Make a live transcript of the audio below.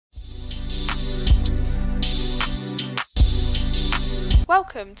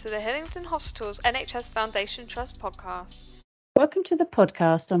Welcome to the Hillingdon Hospitals NHS Foundation Trust podcast. Welcome to the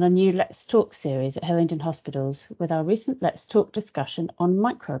podcast on a new Let's Talk series at Hillingdon Hospitals with our recent Let's Talk discussion on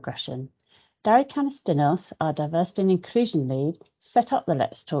microaggression. Dari Canastinos, our Diversity and Inclusion Lead, set up the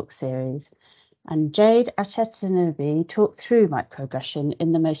Let's Talk series, and Jade Achetinobi talked through microaggression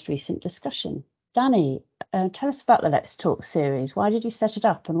in the most recent discussion. Danny, tell us about the Let's Talk series. Why did you set it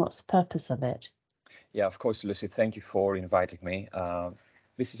up and what's the purpose of it? Yeah, of course, Lucy. Thank you for inviting me.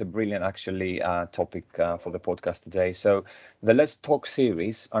 This is a brilliant, topic for the podcast today. So the Let's Talk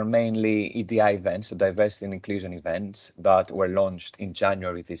series are mainly EDI events, so diversity and inclusion events that were launched in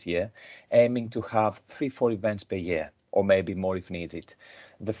January this year, aiming to have 3-4 events per year, or maybe more if needed.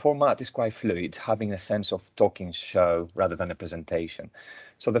 The format is quite fluid, having a sense of talking show rather than a presentation.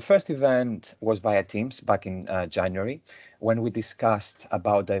 So the first event was via Teams back in January, when we discussed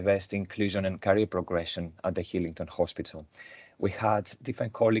about diversity, inclusion and career progression at the Hillingdon Hospital. We had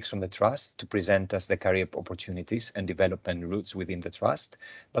different colleagues from the Trust to present us the career opportunities and development routes within the Trust,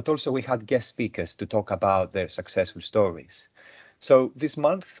 but also we had guest speakers to talk about their successful stories. So this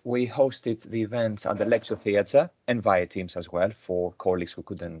month we hosted the events at the Lecture Theatre and via Teams as well for colleagues who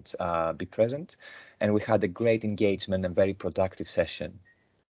couldn't be present. And we had a great engagement and very productive session.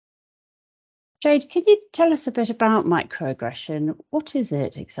 Jade, can you tell us a bit about microaggression? What is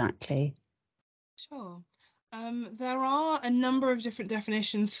it exactly? Sure. There are a number of different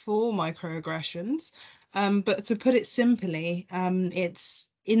definitions for microaggressions, but to put it simply, it's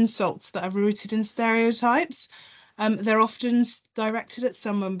insults that are rooted in stereotypes. They're often directed at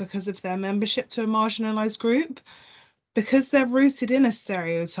someone because of their membership to a marginalised group. Because they're rooted in a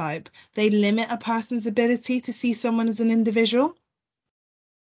stereotype, they limit a person's ability to see someone as an individual.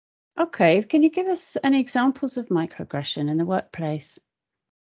 Okay, can you give us any examples of microaggression in the workplace?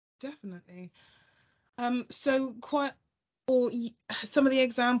 Definitely. Some of the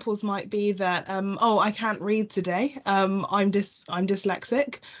examples might be that, I can't read today. I'm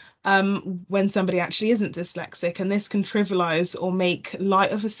dyslexic. When somebody actually isn't dyslexic, and this can trivialize or make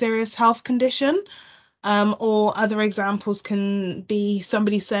light of a serious health condition. Or other examples can be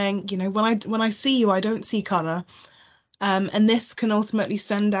somebody saying, when I see you, I don't see colour. And this can ultimately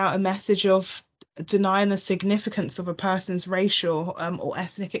send out a message of denying the significance of a person's racial or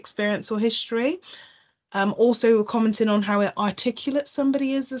ethnic experience or history. Also commenting on how articulate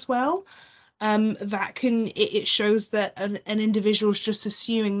somebody is as well. It shows that an individual is just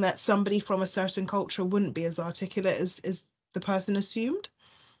assuming that somebody from a certain culture wouldn't be as articulate as the person assumed.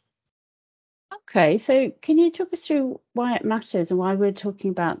 Okay, so can you talk us through why it matters and why we're talking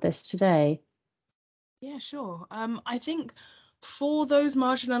about this today? Yeah, sure. I think for those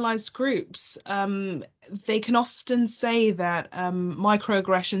marginalized groups, they can often say that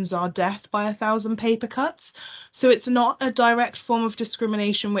microaggressions are death by 1,000 paper cuts. So it's not a direct form of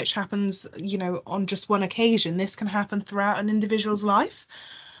discrimination which happens, on just one occasion. This can happen throughout an individual's life.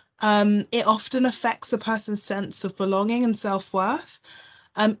 It often affects a person's sense of belonging and self-worth.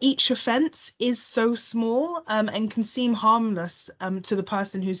 Each offence is so small and can seem harmless to the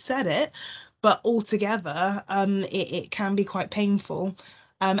person who said it, but altogether it can be quite painful.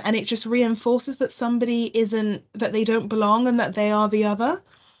 And it just reinforces that that they don't belong and that they are the other.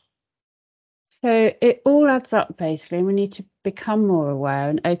 So it all adds up basically, and we need to become more aware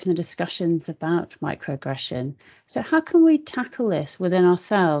and open the discussions about microaggression. So how can we tackle this within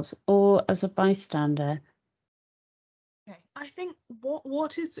ourselves or as a bystander? Okay. I think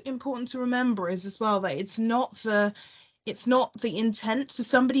what is important to remember is as well that it's not the intent. So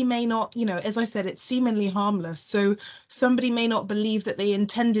somebody may not, as I said, it's seemingly harmless. So somebody may not believe that they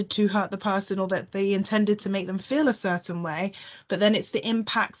intended to hurt the person or that they intended to make them feel a certain way, but then it's the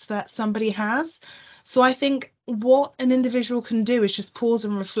impact that somebody has. So I think what an individual can do is just pause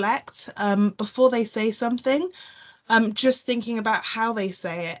and reflect before they say something, just thinking about how they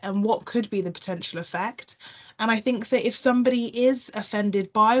say it and what could be the potential effect. And I think that if somebody is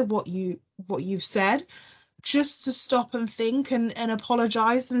offended by what you've said, just to stop and think and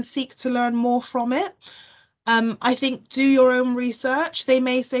apologise and seek to learn more from it. I think do your own research. They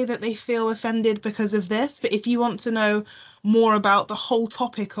may say that they feel offended because of this, but if you want to know more about the whole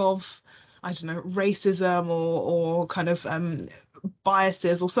topic of, I don't know, racism or kind of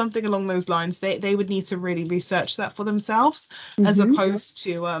biases or something along those lines, they would need to really research that for themselves, as opposed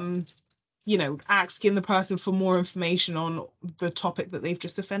to asking the person for more information on the topic that they've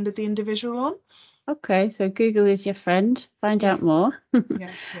just offended the individual on. Okay, so Google is your friend. Find out more.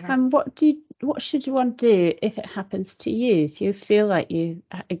 Yeah. And what should one do if it happens to you? If you feel like you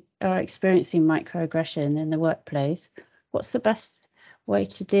are experiencing microaggression in the workplace, what's the best way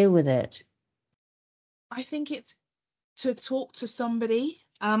to deal with it? I think it's to talk to somebody.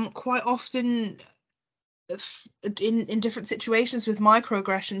 Quite often in different situations with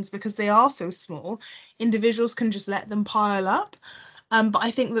microaggressions, because they are so small, individuals can just let them pile up. But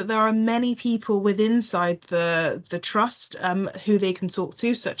I think that there are many people within inside the trust who they can talk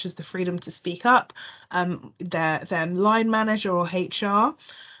to, such as the freedom to speak up, their line manager or HR.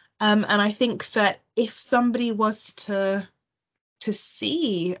 And I think that if somebody was to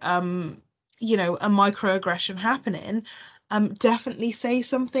see a microaggression happening, definitely say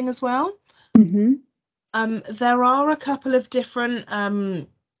something as well. Mm-hmm. There are a couple of different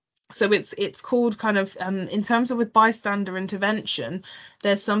so it's called kind of in terms of with bystander intervention,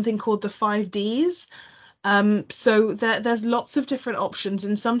 there's something called the 5Ds. So there's lots of different options,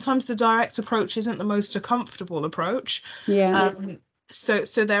 and sometimes the direct approach isn't the most comfortable approach. Yeah.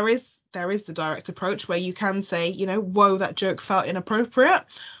 So there is the direct approach where you can say, whoa, that joke felt inappropriate,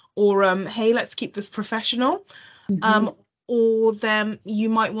 or hey, let's keep this professional. Mm-hmm. Or then you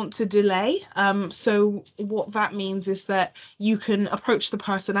might want to delay. So what that means is that you can approach the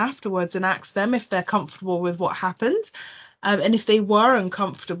person afterwards and ask them if they're comfortable with what happened. And if they were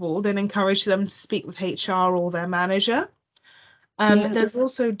uncomfortable, then encourage them to speak with HR or their manager. There's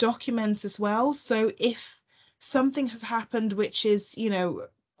also document as well. So if something has happened which is,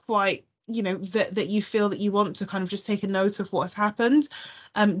 quite, that you feel that you want to kind of just take a note of what has happened,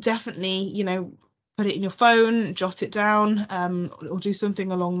 definitely, put it in your phone, jot it down, or do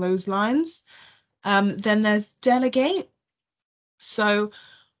something along those lines. Then there's delegate. So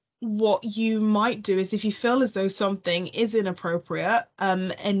what you might do is, if you feel as though something is inappropriate,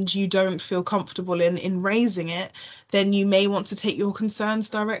 and you don't feel comfortable in raising it, then you may want to take your concerns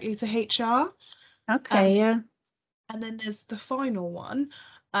directly to HR. Okay, yeah. And then there's the final one,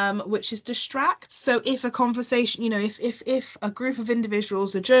 which is distract. So if a conversation, if a group of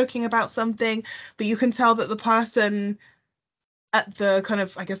individuals are joking about something, but you can tell that the person at the kind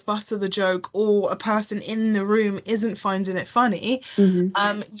of, I guess, butt of the joke, or a person in the room isn't finding it funny,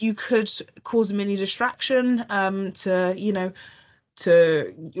 Mm-hmm. you could cause a mini distraction,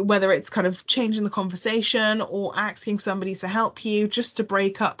 to whether it's kind of changing the conversation or asking somebody to help you, just to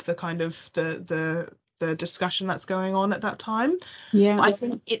break up the kind of the discussion that's going on at that time. Yeah. But I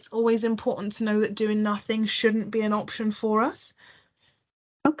think it's always important to know that doing nothing shouldn't be an option for us.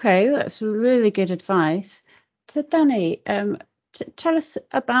 Okay, that's really good advice. So, Danny, tell us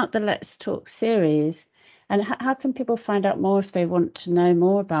about the Let's Talk series, and how can people find out more if they want to know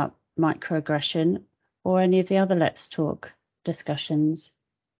more about microaggression or any of the other Let's Talk discussions?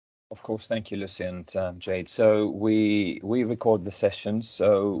 Of course, thank you, Lucy and Jade. So we record the sessions,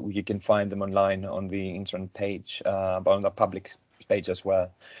 so you can find them online on the internet page, but on the public page as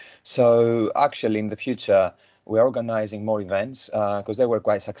well. So actually, in the future, we're organizing more events because they were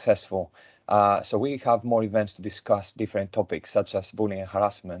quite successful. So we have more events to discuss different topics such as bullying and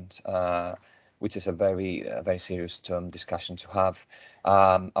harassment, which is a very serious discussion to have,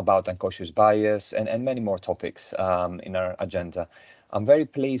 about unconscious bias and many more topics in our agenda. I'm very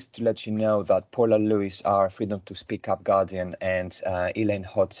pleased to let you know that Paula Lewis, our Freedom to Speak Up Guardian, and Elaine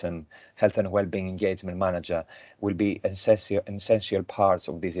Hodson, Health and Wellbeing Engagement Manager, will be essential parts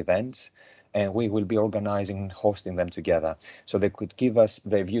of these events, and we will be organizing and hosting them together, so they could give us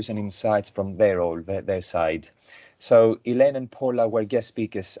their views and insights from their side. So Elaine and Paula were guest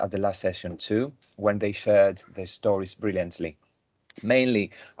speakers at the last session too, when they shared their stories brilliantly.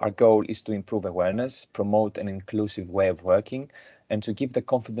 Mainly, our goal is to improve awareness, promote an inclusive way of working, and to give the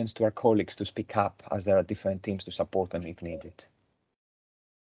confidence to our colleagues to speak up, as there are different teams to support them if needed.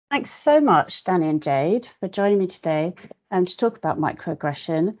 Thanks so much, Danny and Jade, for joining me today to talk about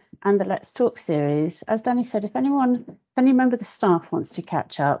microaggression and the Let's Talk series. As Danny said, if any member of the staff wants to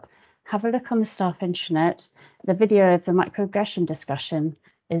catch up, have a look on the staff intranet. The video of the microaggression discussion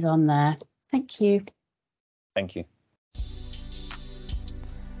is on there. Thank you. Thank you.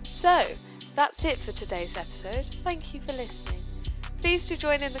 So, that's it for today's episode. Thank you for listening. Please do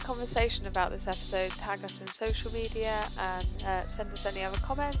join in the conversation about this episode, tag us in social media, and send us any other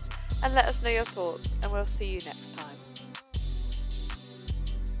comments, and let us know your thoughts, and we'll see you next time.